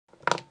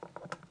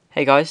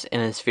Hey guys,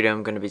 in this video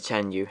I'm going to be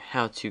telling you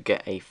how to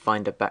get a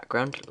Finder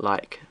background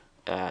like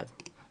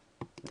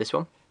this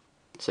one.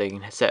 So you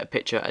can set a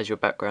picture as your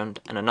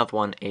background, and another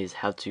one is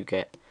how to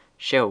get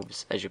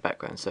shelves as your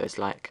background, so it's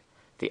like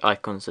the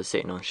icons are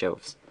sitting on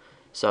shelves.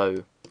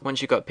 So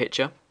once you've got a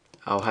picture,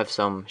 I'll have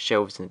some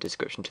shelves in the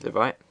description to the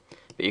right,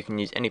 but you can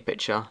use any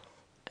picture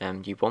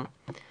you want.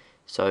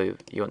 So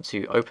you want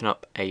to open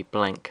up a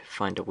blank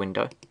Finder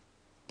window.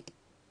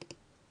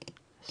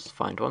 Let's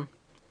find one.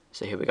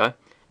 So here we go.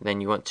 Then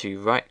you want to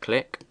right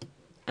click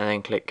and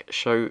then click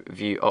show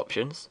view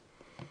options,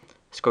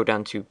 scroll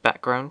down to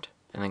background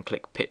and then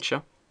click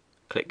picture,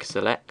 click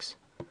select,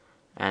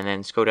 and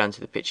then scroll down to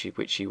the picture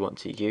which you want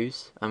to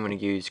use. I'm going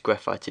to use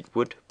graphited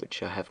wood,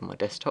 which I have on my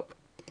desktop,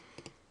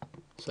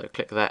 so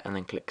click that and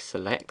then click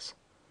select,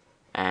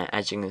 and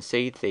as you can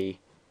see the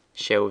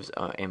shelves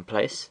are in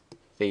place.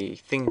 The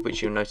thing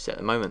which you'll notice at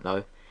the moment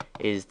though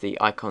is the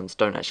icons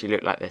don't actually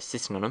look like they're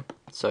sitting on them,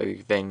 so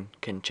you then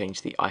can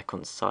change the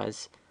icon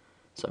size.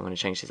 So I'm going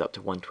to change this up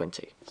to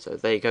 120. So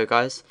there you go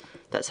guys,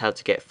 that's how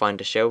to get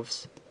Finder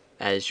shelves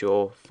as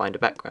your Finder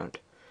background.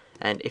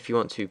 And if you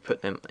want to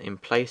put them in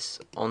place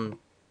on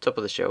top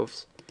of the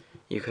shelves,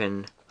 you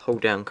can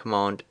hold down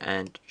Command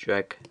and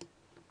drag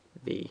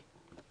the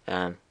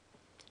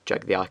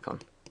icon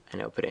and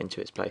it'll put it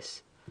into its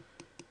place.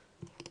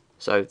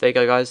 So there you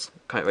go guys,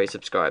 can't wait to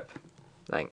subscribe.